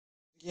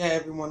Yeah,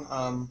 everyone,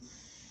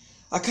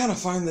 I kind of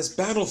find this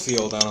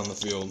battlefield out on the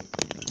field.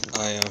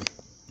 I,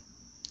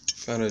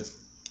 found a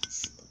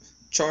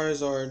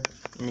Charmander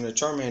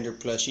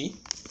plushie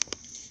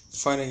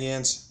fighting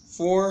against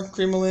 4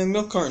 Cream-O-Land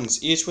milk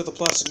cartons, each with a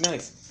plastic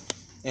knife.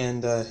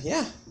 And,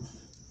 yeah,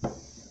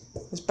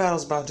 this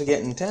battle's about to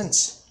get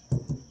intense.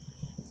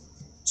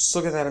 Just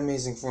look at that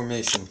amazing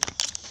formation.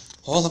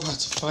 All about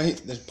to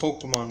fight the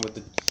Pokemon with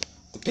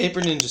the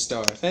Paper Ninja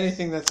Star. If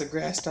anything, that's a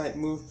grass-type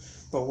move,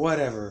 but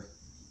whatever.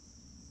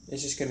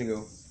 It's just gonna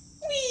go,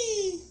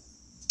 whee!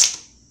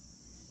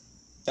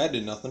 That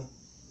did nothing.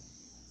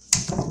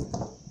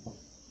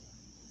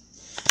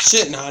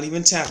 Shit, not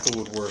even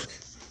tackle would work.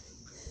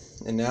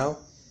 And now,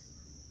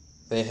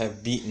 they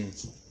have beaten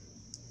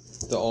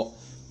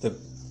the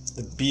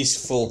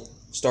beastful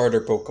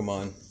starter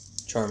Pokemon,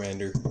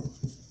 Charmander.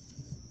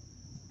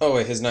 Oh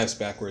wait, his knife's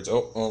backwards.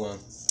 Oh, hold on.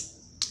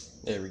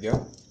 There we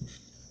go.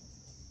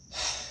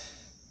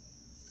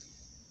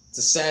 It's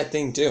a sad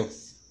thing too,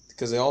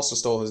 because they also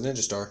stole his Ninja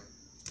Star.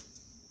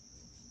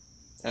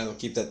 And they'll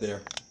keep that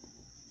there.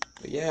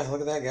 But yeah,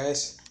 look at that,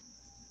 guys.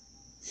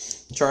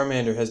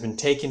 Charmander has been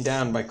taken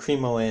down by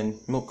Cream-O-Land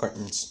milk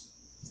cartons.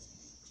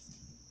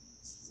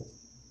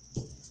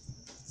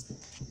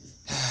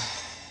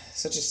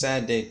 Such a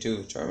sad day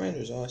too.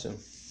 Charmander's awesome.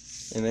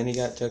 And then he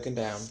got taken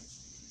down.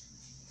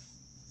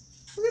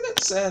 Look at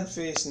that sad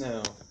face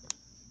now.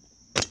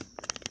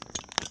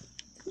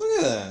 Look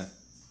at that.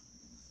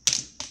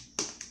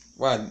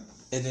 Wow,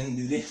 it didn't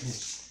do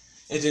damage.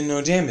 It did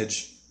no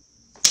damage.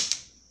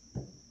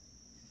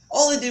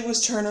 All it did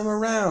was turn him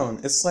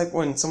around. It's like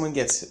when someone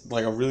gets,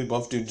 like a really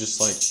buff dude just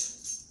like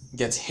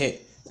gets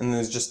hit and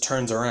then it just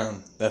turns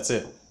around. That's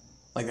it.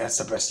 Like that's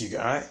the best you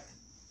got.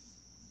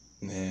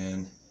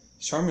 Man,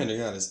 Charmander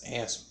got his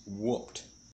ass whooped.